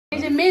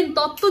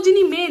তত্ত্ব,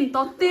 যিনি মেন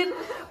তত্ত্বের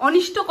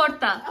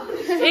অনিষ্টকর্তা,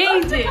 এই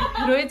যে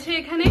রয়েছে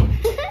এখানে।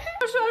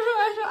 আসো আসো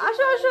আসো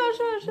আসো আসো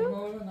আসো আসো।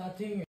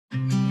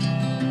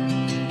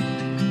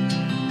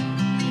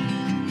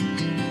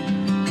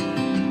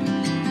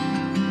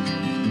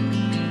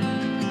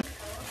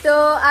 তো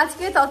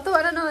আজকে তত্ত্ব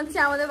বানানো হচ্ছে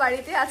আমাদের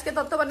বাড়িতে। আজকে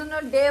তত্ত্ব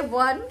বানানোর ডে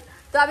 1।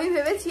 তো আমি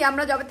ভেবেছি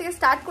আমরা যবে থেকে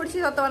স্টার্ট করছি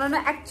তত্ত্ব বানানো,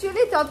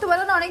 অ্যাকচুয়ালি তত্ত্ব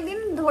বানানো অনেকদিন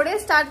ধরে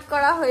স্টার্ট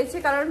করা হয়েছে,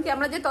 কারণ কি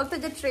আমরা যে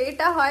তত্ত্বের যে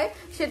ট্রেটা হয়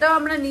সেটাও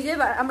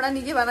আমরা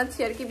নিজে বানাচ্ছি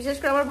আর কি, বিশেষ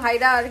করে আমার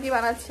ভাইরা আর কি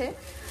বানাচ্ছে।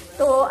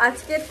 তো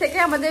আজকের থেকে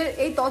আমাদের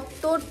এই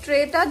তত্ত্ব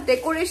ট্রেটা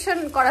ডেকোরেশন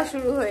করা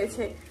শুরু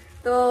হয়েছে।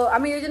 তো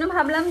আমি ওই জন্য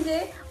ভাবলাম যে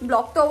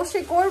ব্লগ তো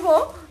অবশ্যই করব,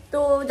 তো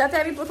যাতে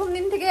আমি প্রথম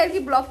দিন থেকে আর কি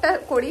ব্লগটা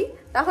করি,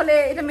 তাহলে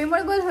এটা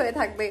মেমোরেবল হয়ে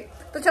থাকবে।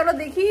 তো চলো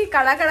দেখি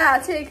কারা কারা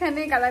আছে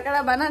এখানে, কারা কারা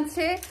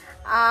বানাচ্ছে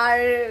আর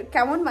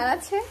কেমন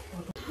বানাচ্ছে।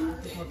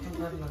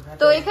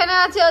 তো এখানে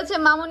হচ্ছে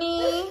মামুনি।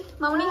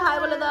 মামুনি হাই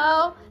বলে দাও।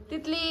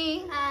 তিতলি,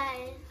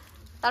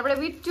 তারপরে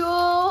বিট্টু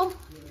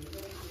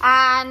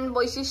অ্যান্ড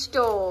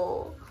বৈশিষ্ট্য।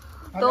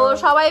 তো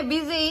সবাই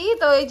বিজি।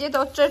 তো এই যে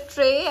তত্ত্বের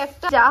ট্রে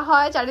একটা যা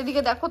হয়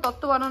চারিদিকে দেখো,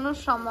 তত্ত্ব বানানোর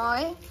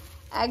সময়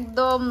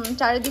একদম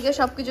চারিদিকে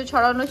সবকিছু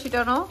ছড়ানো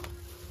ছিটানো।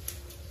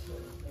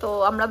 তো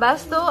আমরা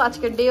ব্যস্ত,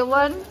 আজকে ডে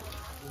 1,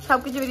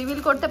 সবকিছু রিভিল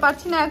করতে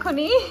পারছি না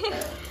এখনই।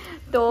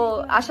 তো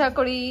আশা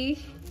করি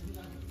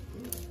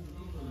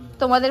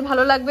তোমাদের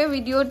ভালো লাগবে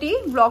ভিডিওটি,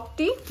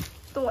 ব্লগটি।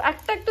 তো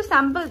একটু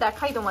স্যাম্পল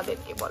দেখাই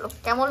তোমাদেরকে, বলো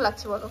কেমন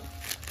লাগছে বলো।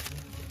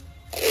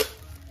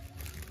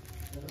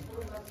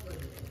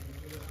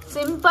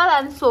 Simple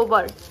and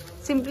sober,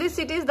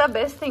 simplicity is the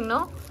best thing, no?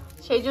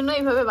 সেই জন্য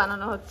এইভাবে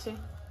বানানো হচ্ছে।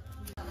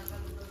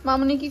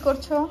 মামুনি কি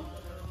করছো?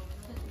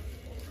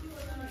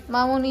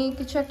 মামুনি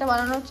কিছু একটা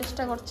বানানোর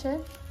চেষ্টা করছে।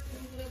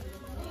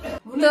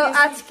 তো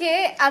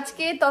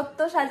আজকে তত্ত্ব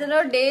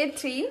সাজানোর ডে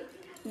 3।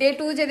 ডে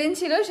 2 যেদিন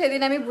ছিল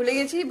সেদিন আমি ভুলে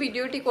গেছি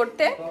ভিডিওটি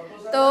করতে।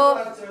 তো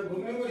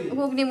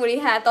ঘুগনি মুড়ি,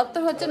 হ্যাঁ তত্ত্ব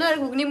হচ্ছে না আর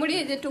ঘুগনি মুড়ি।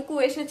 এই যে টুকু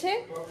এসেছে,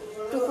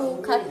 টুকু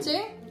খাচ্ছে,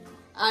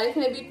 আর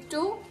এখানে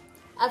বিট্টু।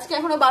 আজকে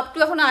এখনো বাপটু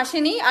এখনো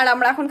আসেনি, আর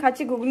আমরা এখন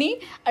খাচ্ছি ঘুগনি।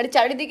 আর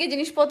চারিদিকে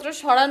জিনিসপত্র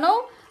সরানো,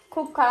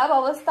 খুব খারাপ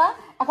অবস্থা।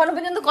 এখনো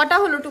পর্যন্ত কটা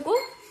হলো টুকু?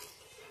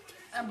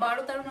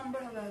 12-13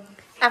 নম্বর হবে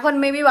এখন,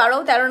 মেবি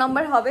 12-13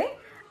 নম্বর হবে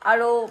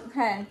আরো।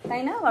 হ্যাঁ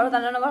তাই না,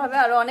 12-13 নম্বর হবে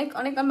আরো, অনেক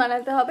অনেক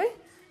বানাতে হবে।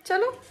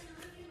 চলো,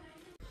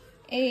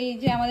 এই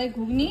যে আমাদের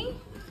ঘুগনি,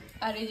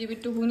 আর এই যে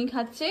বিট্টু ঘুগনি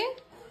খাচ্ছে।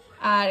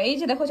 আর এই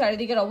যে দেখো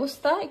চারিদিকের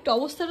অবস্থা, একটু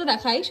অবস্থাটা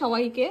দেখাই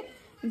সবাইকে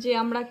যে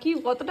আমরা কি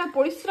কতটা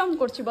পরিশ্রম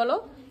করছি বলো।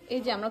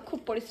 এই যে আমরা খুব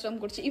পরিশ্রম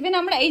করছি। ইভেন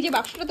আমরা এই যে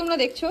বাক্সটা তোমরা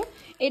দেখছো,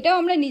 এটাও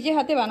আমরা নিজে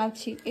হাতে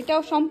বানাচ্ছি।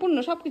 এটাও সম্পূর্ণ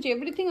সবকিছু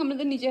এভরিথিং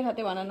আমাদের নিজের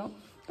হাতে বানানো।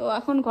 তো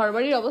এখন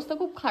ঘরবাড়ির অবস্থা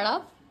খুব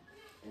খারাপ।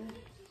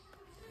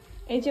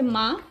 এই যে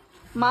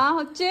মা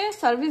হচ্ছে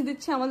সার্ভিস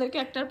দিচ্ছে আমাদেরকে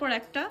একটার পর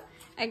একটা,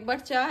 একবার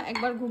চা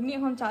একবার ঘুগনি।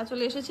 এখন চা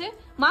চলে এসেছে।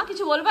 মা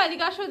কিছু বলবা?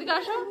 এদিকে আসো, এদিকে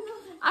আসো,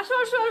 আসো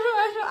আসো আসো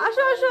আসো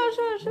আসো আসো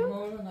আসো আসো।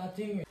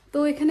 তো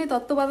এখানে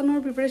তত্ত্ব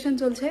বানানোর প্রিপারেশন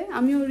চলছে,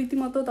 আমিও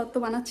রীতিমতো তত্ত্ব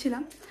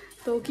বানাচ্ছিলাম।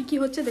 তো কি কি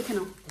হচ্ছে দেখে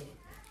নাও।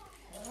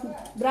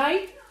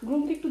 ব্রাইট,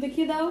 গ্রুমকে একটু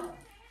দেখিয়ে দাও।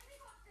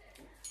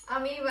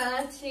 আমি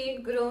বানাচ্ছি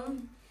গ্রুম,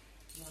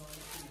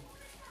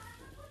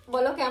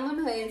 বলো কেমন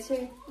হয়েছে।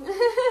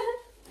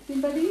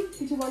 সিম্পালি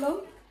কিছু বলো।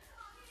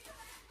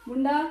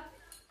 মুন্ডা,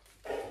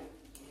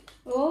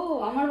 ও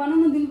আমার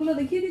বানানো দিলগুলো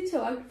দেখিয়ে দিচ্ছ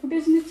আর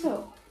ফুটেজ নিচ্ছ।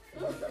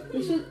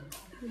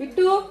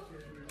 বিট্টু,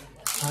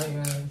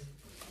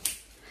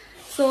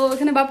 তো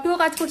এখানে বাপটুও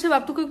কাজ করছে,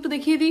 বাপটুকে একটু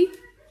দেখিয়ে দিই।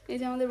 এই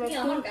যে আমাদের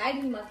বাপটু।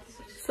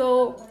 সো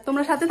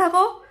তোমরা সাথে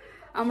থাকো,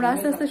 আমরা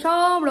আস্তে আস্তে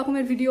সব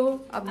রকমের ভিডিও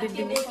আপডেট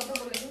দিব।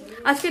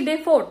 আজকে ডে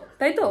 4,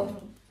 তাই তো?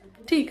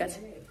 ঠিক আছে,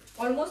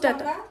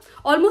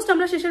 অলমোস্ট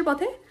আমরা শেষের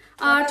পথে।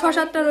 আর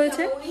 6-7টা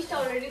রয়েছে।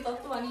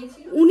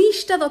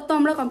 19টা তত্ত্ব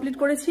আমরা কমপ্লিট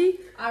করেছি,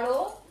 আরো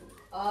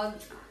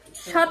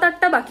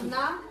 7-8টা বাকি।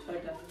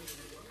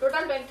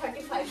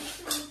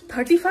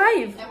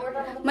 35,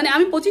 মানে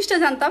আমি 25টা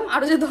জানতাম,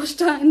 আরো যে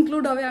 10টা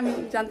ইনক্লুড হবে আমি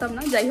জানতাম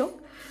না। যাই হোক,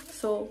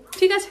 সো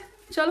ঠিক আছে,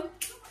 চলো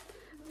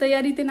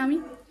তৈয়ারিতে নামি।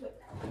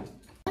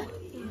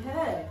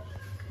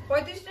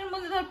 35টার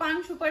মধ্যে ধর পান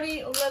সুপারি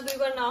ওগুলা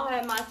 2বার নেওয়া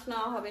হয়, মাছ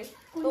নেওয়া হবে।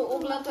 তো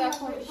ওগুলা তো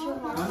এখন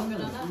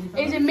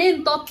এই যে মেন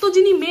তত্ত্ব,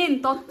 যিনি মেন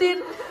তত্ত্বের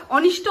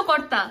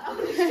অনিষ্টকর্তা,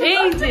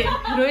 এই যে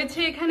রয়েছে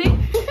এখানে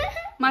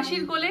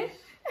মাসির কোলে।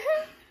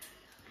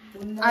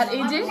 আর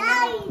এই যে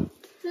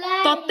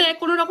তত্ত্বে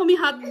কোনো রকমই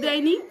হাত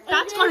দেয়নি,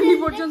 টাচ করেনি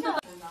পর্যন্ত।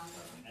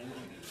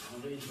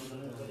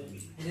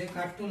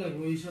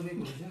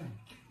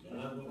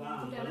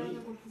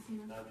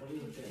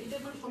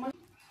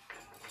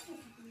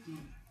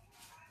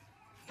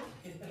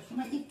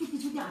 একটু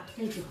কিছুতে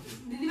আটকাইতে হবে।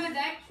 দিদিভাই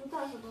দেখ,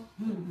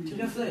 ঠিক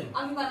আছে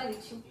আমি বানিয়ে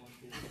দিচ্ছি,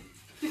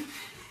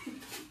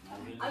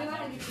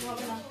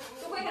 হবে না।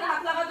 তো এখানে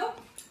হাত লাগা দাও।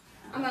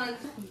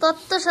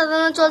 তত্ত্ব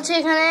সাজানো চলছে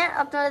এখানে,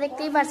 আপনারা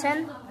দেখতেই পাচ্ছেন।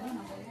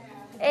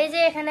 এই যে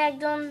এখানে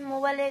একজন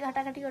মোবাইলে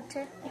ঘাটাঘাটি করছে।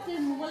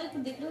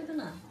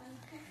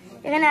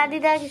 এখানে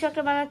আদিদা কিছু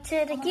একটা বানাচ্ছে।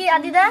 এটা কি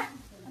আদিদা?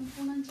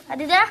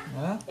 আদিদা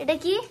এটা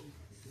কি?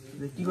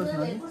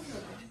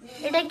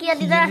 এটা কি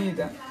আদিদা?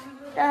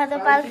 এটা হাতে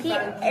পালকি,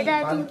 এটা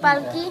আই থিঙ্ক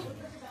পালকি।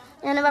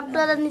 এখানে বাপটু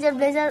দাদা নিজের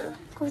ব্লেজার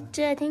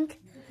খুঁজছে আই থিঙ্ক।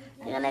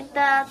 এখানে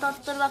একটা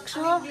তত্ত্বর বাক্স,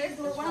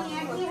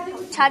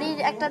 শাড়ির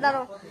একটা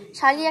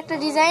শাড়ির একটা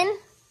ডিজাইন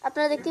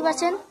আপনারা দেখতে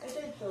পাচ্ছেন।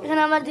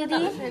 এখানে আমার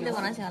দিদি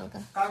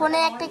ফোনে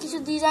একটা কিছু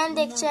ডিজাইন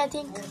দেখছে আই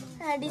থিঙ্ক,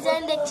 হ্যাঁ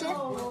ডিজাইন দেখছে।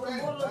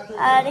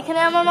 আর এখানে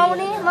আমার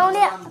মামুনি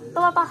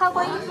তোমার পাখা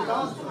কই?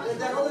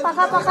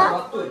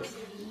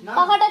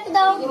 পাখাটা একটু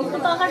দাও,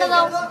 পাখাটা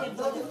দাও।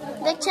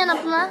 দেখছেন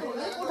আপনারা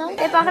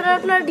এই পাখাটার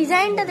আপনার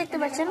ডিজাইনটা দেখতে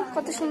পাচ্ছেন,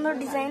 কত সুন্দর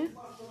ডিজাইন।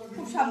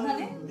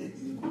 সাবধানে।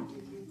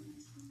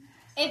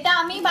 এটা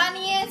আমি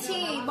বানিয়েছি,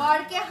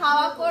 বরকে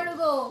হাওয়া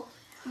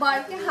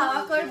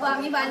করব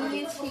আমি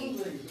বানিয়েছি।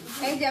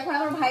 এই যে এখন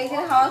আমার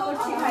ভাইদের হাওয়া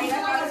করছি, ভাইরা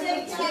কাজ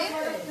করছে,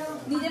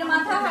 নিজের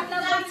মাথা ঠান্ডা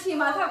করছি,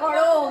 মাথা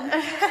গরম,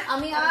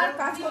 আমি আর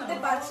কাজ করতে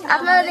পারছি না।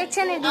 আপনারা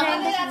দেখছেন এই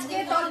ডিজাইনটা। আজকে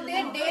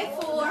তত্ত্বের ডে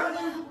 4,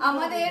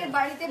 আমাদের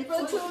বাড়িতে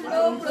প্রচুর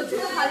লোক,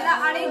 প্রচুর হাল্লা।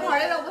 আর এই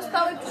ঘরের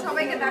অবস্থাও একটু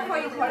সবাইকে দেখো,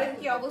 এই ঘরের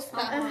কি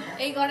অবস্থা।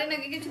 এই ঘরে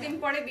নাকি কিছুদিন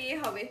পরে বিয়ে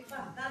হবে।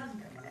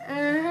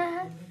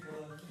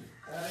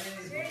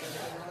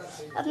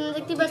 আপনারা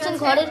দেখতে পাচ্ছেন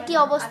ঘরের কি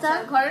অবস্থা,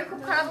 ঘরের খুব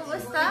খারাপ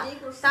অবস্থা।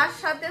 তার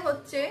সাথে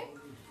হচ্ছে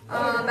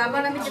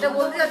ব্যাপার আমি যেটা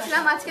বলতে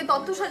যাচ্ছিলাম, আজকে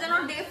তত্ত্ব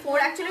সাজানোর ডে 4।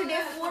 অ্যাকচুয়ালি ডে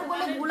 4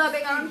 বলে ভুল হবে,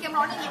 কারণ কি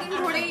আমরা অনেকদিন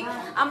ধরেই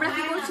আমরা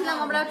কি করছিলাম,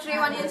 আমরা ট্রে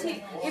বানিয়েছি।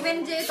 ইভেন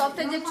যে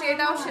তত্ত্বের যে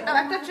ট্রেটাও, সেটাও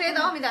একটা ট্রে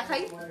দাও আমি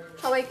দেখাই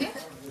সবাইকে।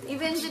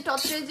 ইভেন যে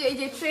তত্ত্বের যে এই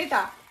যে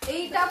ট্রেটা,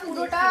 এইটা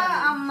পুরোটা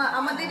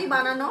আমাদেরই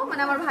বানানো,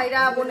 মানে আমার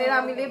ভাইরা বোনেরা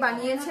মিলে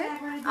বানিয়েছে।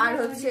 আর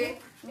হচ্ছে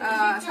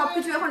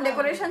সবকিছু এখন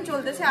ডেকোরেশন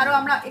চলতেছে, আরো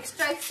আমরা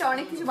এক্সট্রা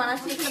অনেক কিছু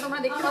বানাচ্ছি। এখানে তোমরা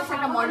দেখতে পাচ্ছ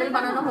একটা মডেল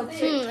বানানো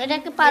হচ্ছে, এটা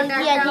একটা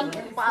পালকি,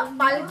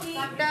 পালকি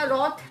একটা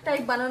রথ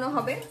টাইপ বানানো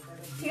হবে,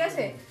 ঠিক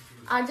আছে।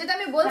 আর যেটা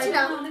আমি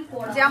বলছিলাম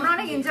যে আমরা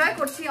অনেক এনজয়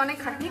করছি, অনেক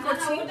খাটনি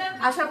করছি,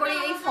 আশা করি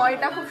এই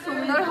ফলটা খুব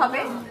সুন্দর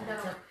হবে।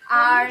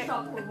 আর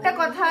একটা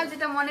কথা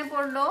যেটা মনে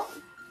পড়লো,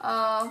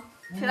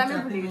 সেটা আমি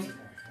ভুলে গেছি।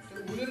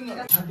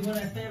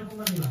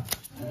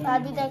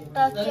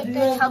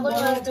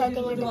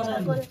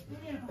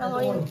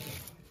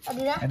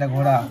 এটা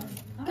ঘোড়া,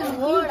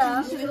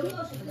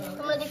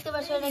 তোমরা দেখতে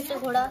পাচ্ছ এটা একটা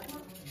ঘোড়া,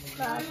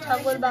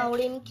 ছাগল বা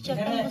হরিণ কিছু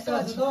একটা বুঝতে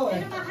পারছি।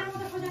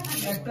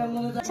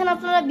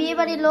 আপনারা বিয়ে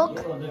বাড়ির লোক,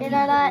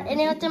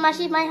 এনে হচ্ছে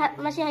মাসি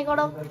হাই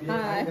করো,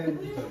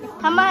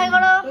 ঠাম্মা হাই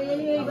করো।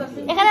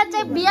 এখানে হচ্ছে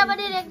বিয়ে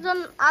বাড়ির একজন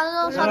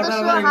আরো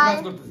সদস্য হাই,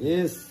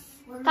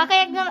 কাকা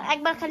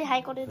একবার খালি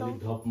হাই করে দাও।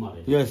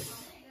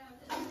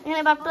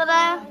 এখানে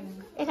বাপটারা,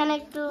 এখানে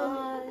একটু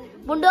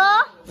বুন্ডো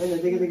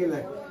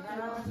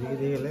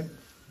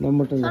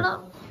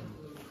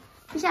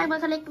একবার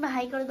খালি একটু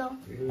হাই করে দাও।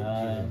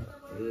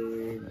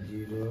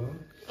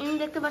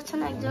 দেখতে পাচ্ছেন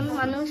একজন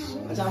মানুষ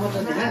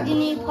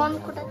যিনি ফোন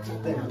কোটাচ্ছে।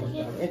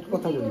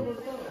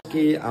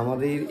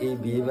 আমাদের এই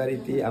বিয়ে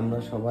বাড়িতে আমরা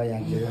সবাই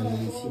এক জায়গায়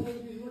মিলেছি,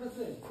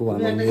 খুব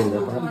আনন্দের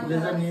ব্যাপার।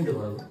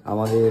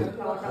 আমাদের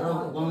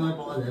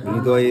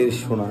হৃদয়ের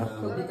সোনা,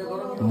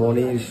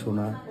 মনের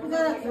সোনা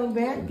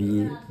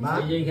বিয়ে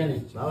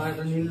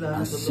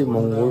আসছে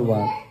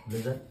মঙ্গলবার।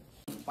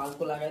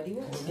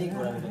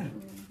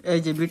 এই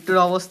যে বিট্টুর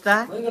অবস্থা,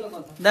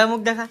 দেখ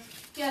মুখ দেখা,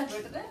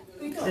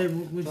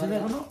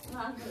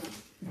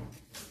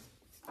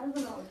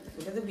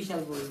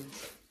 বিশাল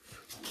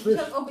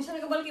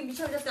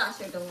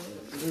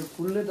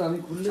খুললে তো আমি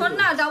খুললে শোন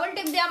না, ডাবল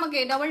টেপ দে আমাকে,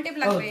 ডাবল টেপ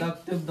লাগবে।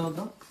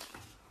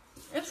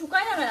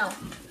 শুকায় না কেন?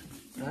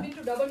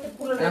 ডাবল টেপ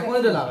খুলে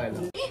এখনই তো লাগাই না।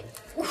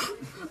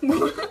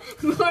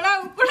 ঘোড়া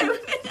উপরে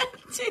উঠে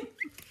যাচ্ছে,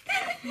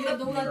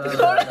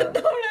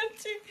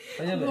 দৌড়াচ্ছে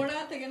ঘোড়া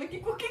থেকে নাকি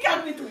কুকি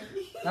খাবি তুই?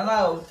 না না,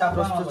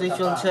 প্রস্তুতি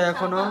চলছে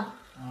এখনো,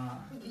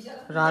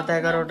 রাত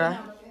 11টা।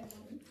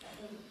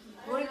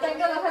 ওই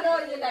টাইমটা দেখা দাও,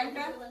 এই যে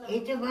টাইমটা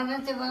এইটা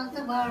বানাতে বানাতে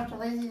 12টা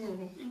বেজে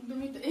যাবে।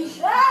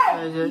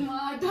 এই যে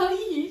মাটাই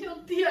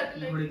সত্যি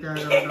আসলে ঘড়িতে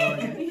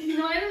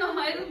 11টা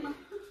বাজে।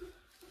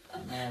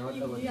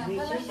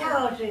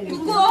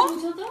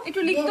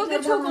 একটু লিখতো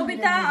কিছু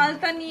কবিতা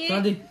আলতা নিয়ে।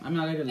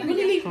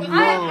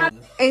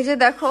 এই যে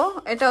দেখো,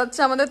 এটা হচ্ছে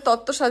আমাদের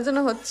তত্ত্ব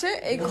সাজানো হচ্ছে।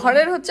 এই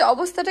ঘরের হচ্ছে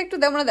অবস্থাটা একটু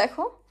তোমরা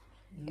দেখো,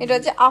 এটা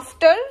হচ্ছে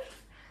আফটার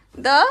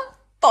দা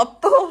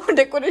তত্ত্ব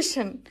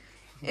ডেকোরেশন।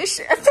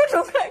 এত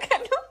নোংরা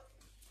কেন,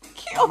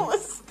 কি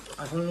অবস্থা।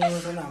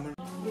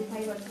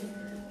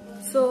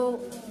 সো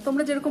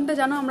তোমরা যেরকমটা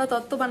জানো, আমরা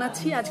তত্ত্ব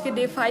বানাচ্ছি, আজকে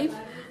ডে 5।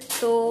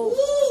 তো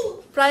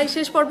প্রায়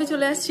শেষ পর্বে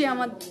চলে আসছি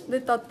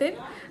আমাদের তত্ত্বের।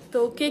 তো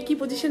কে কি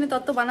পজিশনে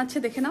তত্ত্ব বানাচ্ছে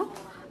দেখে নাও,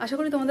 আশা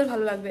করি তোমাদের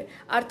ভালো লাগবে।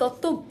 আর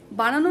তত্ত্ব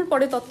বানানোর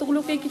পরে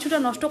তত্ত্বগুলোকে কিছুটা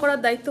নষ্ট করার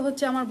দায়িত্ব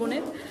হচ্ছে আমার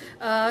বোনের,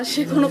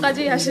 সে কোনো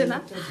কাজেই আসে না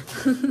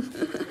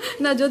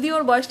না, যদিও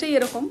ওর বয়সটাই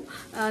এরকম,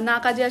 না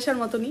কাজে আসার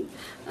মতনই।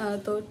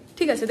 তো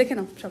ঠিক আছে, দেখে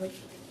নাও সবাই।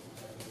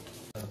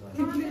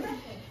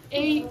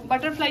 এই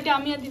বাটারফ্লাইটা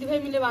আমি আর দিদিভাই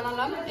মিলে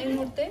বানালাম এই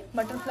মুহূর্তে।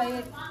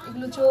 বাটারফ্লাইয়ের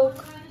এগুলো চোখ,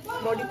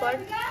 বডি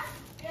পার্ট,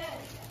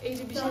 এই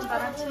যে বিশেষ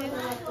বানাচ্ছে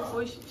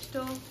বৈশিষ্ট্য,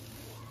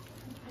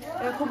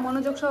 এরা খুব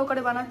মনোযোগ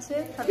সহকারে বানাচ্ছে।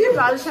 সাথে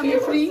আলসামি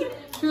ফ্রি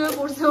শুয়ে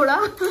পড়ছে ওরা।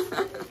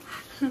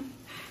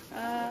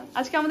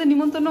 আজকে আমাদের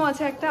নিমন্ত্রণ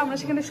আছে একটা, আমরা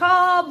সেখানে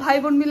সব ভাই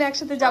বোন মিলে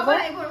একসাথে যাব।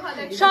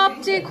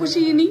 সবচেয়ে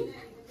খুশি ইনি,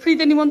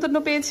 ফ্রিতে নিমন্ত্রণ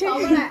পেয়েছি,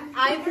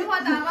 আইবুড়ো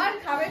ভাত আমার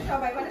খাবে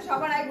সবাই, মানে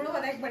সবার আইবুড়ো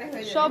ভাত একবারে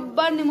হয়ে যাবে।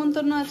 সববার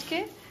নিমন্ত্রণ আজকে।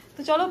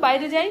 তো চলো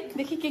বাইরে যাই,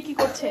 দেখি কে কি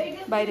করছে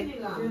বাইরে।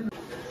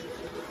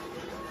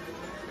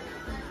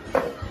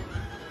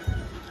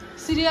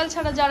 সিরিয়াল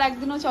ছাড়া যার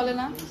একদিনও চলে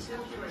না।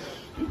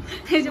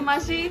 এই যে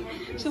মাসি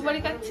সুপারি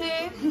খাচ্ছে,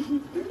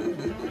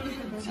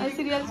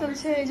 সিরিয়াল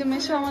চলছে। এই যে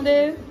মেশো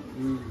আমাদের,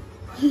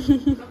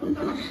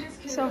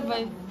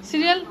 সবাই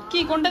সিরিয়াল। কি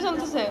কোনটা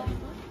চলতেছে,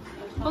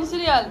 কোন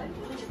সিরিয়াল?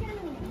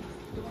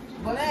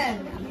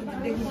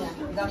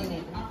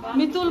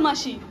 মিতুল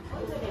মাসি।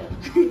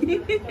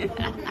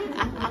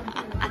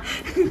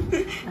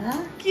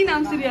 কি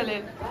নাম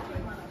সিরিয়ালের?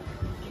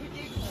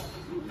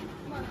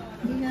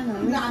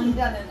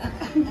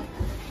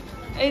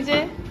 এই যে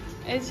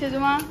এই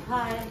সেজমা,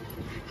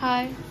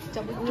 হাই।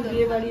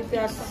 বিয়ে বাড়িতে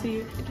আসছি,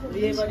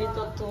 বিয়ে বাড়ি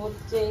তত্ত্ব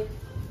হচ্ছে,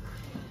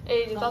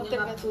 এই যে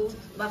তত্ত্বের কাছে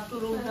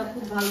বাথরুম রুমটা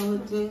খুব ভালো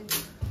হচ্ছে।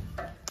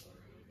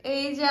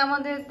 এই যে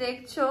আমাদের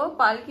দেখছো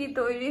পালকি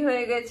তৈরি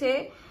হয়ে গেছে।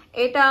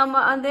 এটা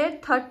আমাদের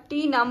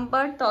 30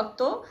 নাম্বার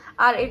তত্ত্ব,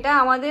 আর এটা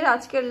আমাদের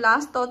আজকের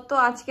লাস্ট তত্ত্ব।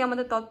 আজকে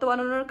আমাদের তত্ত্ব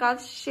বানানোর কাজ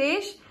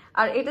শেষ।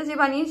 আর এটা যে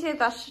বানিয়েছে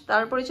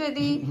তার পরিচয়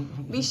দিই,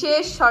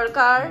 বিশেষ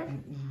সরকার,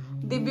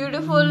 দি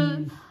বিউটিফুল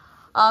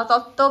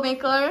তত্ত্ব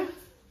মেকার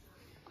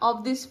অফ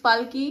দিস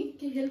পালকি।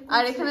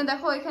 আর এখানে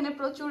দেখো, এখানে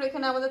প্রচুর,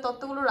 এখানে আমাদের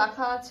তত্ত্বগুলো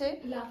রাখা আছে।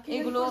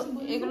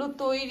 এগুলো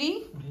তৈরি,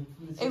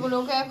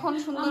 এগুলোকে এখন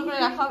সুন্দর করে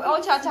রাখা হবে।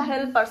 আচ্ছা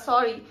হেল্পার,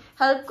 সরি,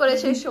 হেল্প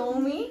করেছে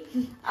সৌমি।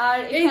 আর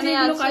এখানে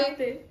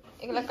আছে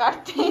এগুলো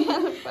কাটতে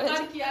হেল্প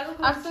করেছে।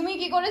 আর তুমি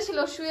কি করেছিল,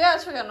 শুয়ে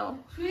আছো কেন?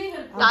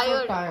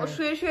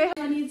 শুয়ে শুয়ে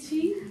বানিয়েছি।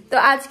 তো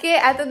আজকে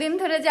এতদিন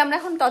ধরে যে আমরা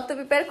এখন তত্ত্ব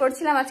প্রিপেয়ার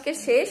করছিলাম, আজকে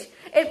শেষ।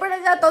 এরপরে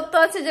যা তত্ত্ব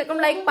আছে, যেরকম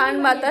লাইক পান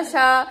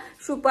বাতাসা,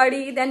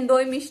 সুপারি, দেন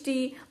দই মিষ্টি,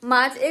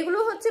 মাছ, এগুলো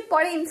হচ্ছে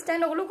পরে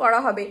ইনস্ট্যান্ট ওগুলো করা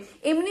হবে।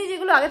 এমনি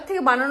যেগুলো আগের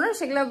থেকে বানানো,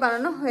 সেগুলো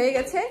বানানো হয়ে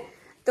গেছে।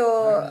 তো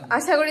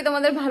আশা করি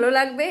তোমাদের ভালো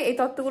লাগবে এই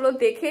তত্ত্বগুলো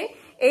দেখে।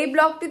 এই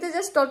ব্লগটিতে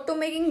জাস্ট তত্ত্ব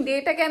মেকিং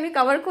ডেটাকে আমি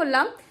কভার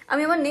করলাম।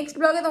 আমি আমার নেক্সট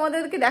ব্লগে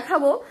তোমাদেরকে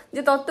দেখাবো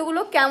যে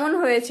তত্ত্বগুলো কেমন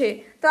হয়েছে।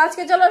 তো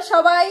আজকে চলো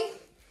সবাই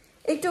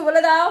একটু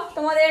বলে দাও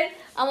তোমাদের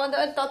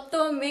আমাদের তত্ত্ব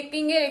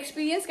মেকিং এর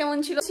এক্সপিরিয়েন্স কেমন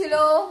ছিল?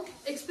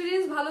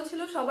 এক্সপিরিয়েন্স ভালো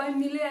ছিল, সবাই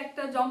মিলে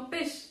একটা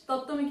জম্পেশ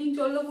তত্ত্ব মেকিং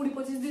চললো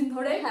 20-25 দিন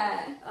ধরে।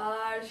 হ্যাঁ,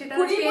 আর সেটা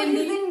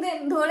 20-25 দিন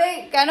ধরে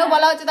কেন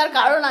বলা হচ্ছে তার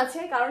কারণ আছে,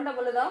 কারণটা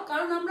বলে দাও।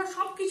 কারণ আমরা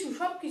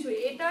সবকিছু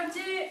এটার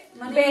যে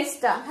মানে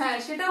বেস্টটা, হ্যাঁ,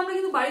 সেটা আমরা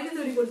কিন্তু বাড়িতে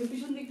তৈরি করছি,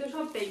 পিছন দিকটা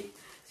সবটাই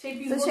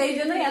তো সেই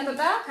জন্যই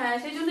এতটা, হ্যাঁ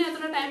সেই জন্য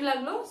এতটা টাইম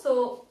লাগলো। সো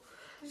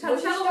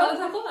ভালো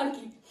থাকো। আর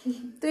কি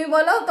তুমি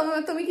বলো,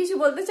 তুমি কিছু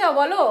বলতে চাও?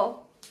 বলো।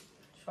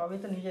 সবই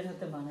তো নিজের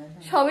হাতে বানায়,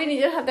 সবই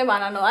নিজের হাতে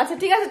বানানো। আচ্ছা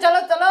ঠিক আছে, চলো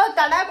চলো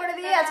টাটা করে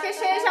দিয়ে আজকে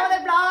শেষ আমাদের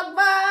ব্লগ।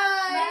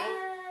 বাই।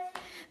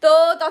 তো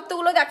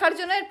তত্ত্বগুলো দেখার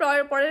জন্য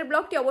পরের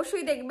ব্লগটি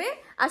অবশ্যই দেখবে,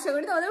 আশা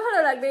করি তোমাদের ভালো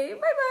লাগবে।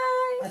 Bye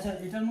bye.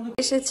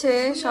 এসেছে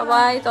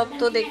সবাই,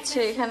 তত্ত্ব দেখছে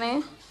এখানে,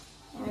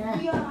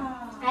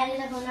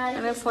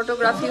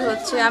 ফটোগ্রাফি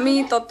হচ্ছে। আমি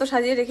তত্ত্ব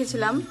সাজিয়ে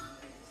রেখেছিলাম,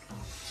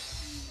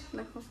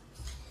 দেখো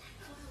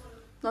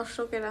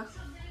দর্শকেরা।